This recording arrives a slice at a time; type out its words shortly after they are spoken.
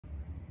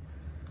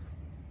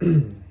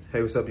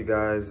Hey, what's up, you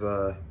guys?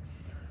 I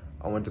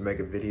wanted to make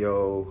a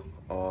video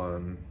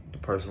on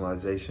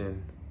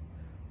depersonalization.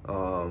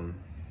 Um,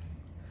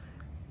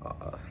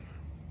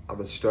 I've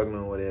been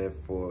struggling with it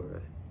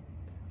for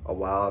a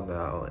while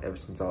now, ever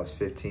since I was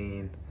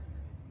 15.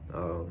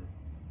 Um,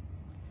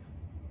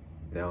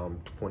 Now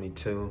I'm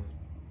 22,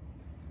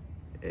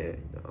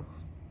 and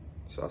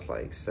so that's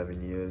like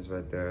 7 years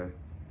right there.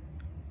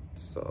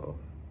 So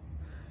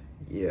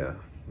yeah,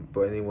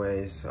 but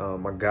anyways, I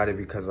got it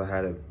because I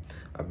had a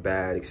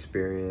bad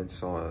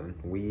experience on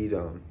weed.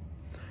 I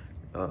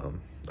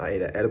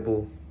ate an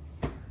edible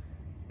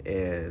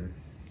and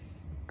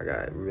I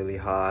got really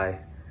high.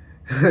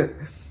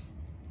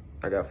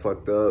 I got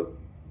fucked up,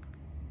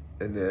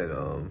 and then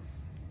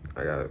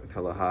I got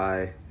hella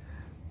high,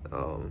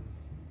 and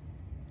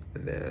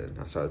then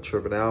I started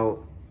tripping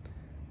out.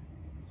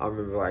 I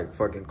remember like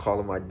fucking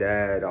calling my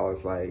dad. I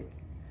was like,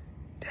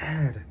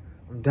 "Dad,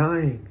 I'm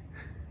dying.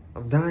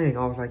 I'm dying."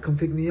 I was like, "Come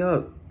pick me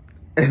up."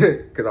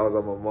 Cause I was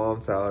at my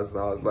mom's house,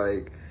 and I was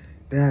like,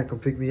 "Dad, come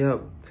pick me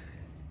up."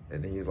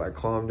 And then he was like,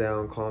 "Calm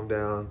down, calm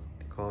down,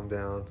 calm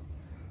down."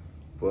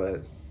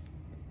 But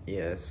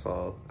yeah,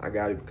 so I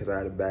got it because I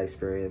had a bad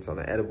experience on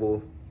the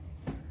edible.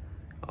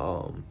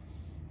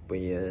 But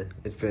yeah,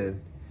 it's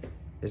been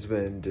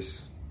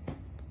just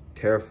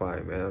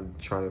terrifying, man. I'm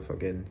trying to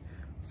fucking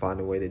find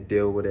a way to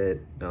deal with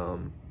it.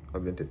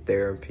 I've been to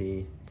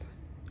therapy.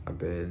 I've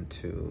been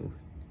to,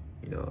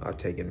 I've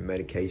taken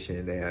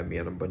medication. They had me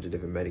on a bunch of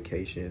different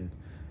medication.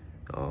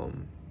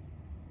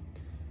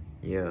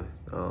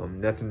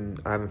 Nothing.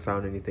 I haven't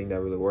found anything that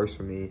really works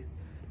for me.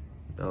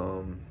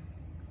 I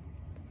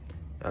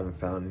haven't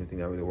found anything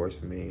that really works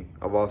for me.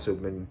 I've also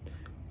been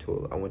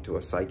I went to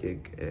a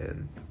psychic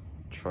and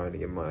trying to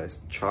get my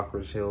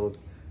chakras healed.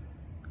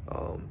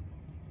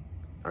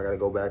 I gotta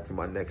go back for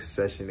my next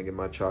session to get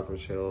my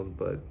chakras healed,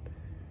 but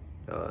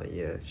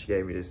yeah, she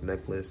gave me this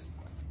necklace.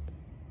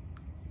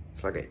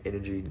 It's like an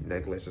energy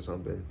necklace or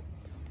something.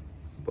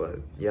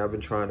 But yeah, I've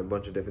been trying a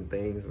bunch of different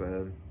things,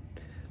 man.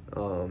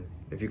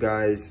 If you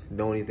guys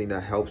know anything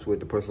that helps with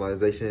the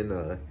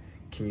personalization,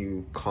 can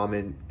you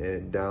comment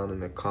down in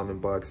the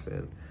comment box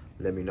and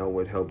let me know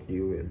what helped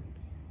you, and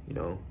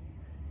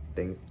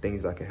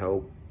things that can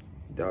help.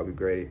 That would be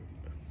great.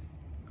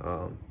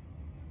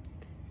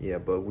 Yeah,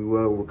 but we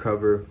will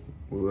recover.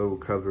 We will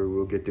recover.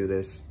 We'll get through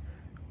this.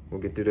 We'll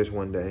get through this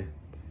one day.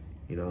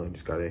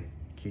 Just gotta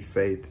keep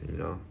faith.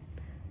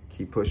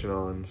 Keep pushing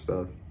on and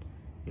stuff.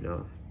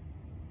 All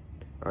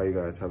right, you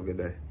guys, have a good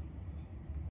day.